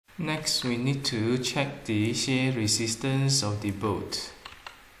Next, we need to check the shear resistance of the boat.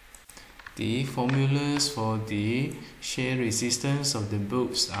 The formulas for the shear resistance of the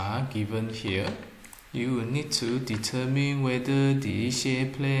boats are given here. You will need to determine whether the shear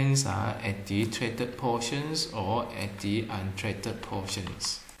planes are at the threaded portions or at the unthreaded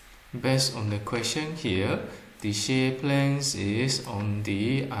portions. Based on the question here, the shear planes is on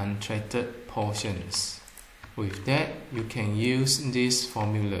the unthreaded portions. With that, you can use this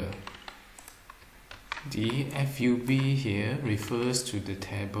formula. The FUB here refers to the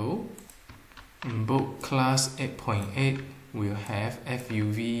table. Boat class 8.8 will have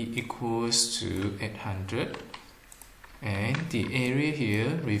FUV equals to 800, and the area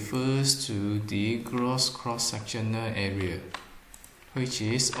here refers to the gross cross-sectional area, which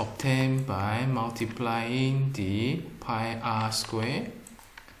is obtained by multiplying the pi r square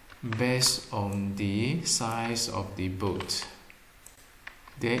based on the size of the boat.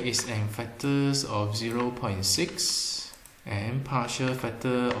 There is an factor of 0.6 and partial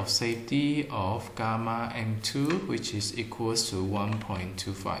factor of safety of gamma M2, which is equals to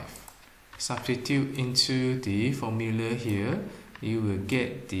 1.25. Substitute into the formula here, you will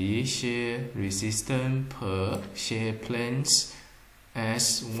get the shear resistance per shear planes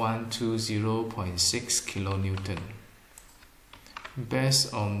as 120.6 kN.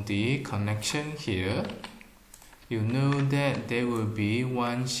 Based on the connection here, you know that there will be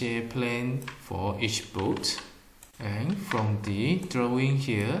one shear plane for each boat. And from the drawing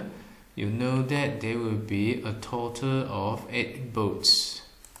here, you know that there will be a total of 8 boats.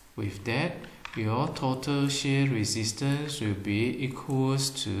 With that, your total shear resistance will be equals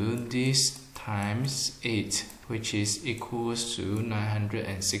to this times 8, which is equals to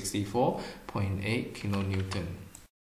 964.8 kN.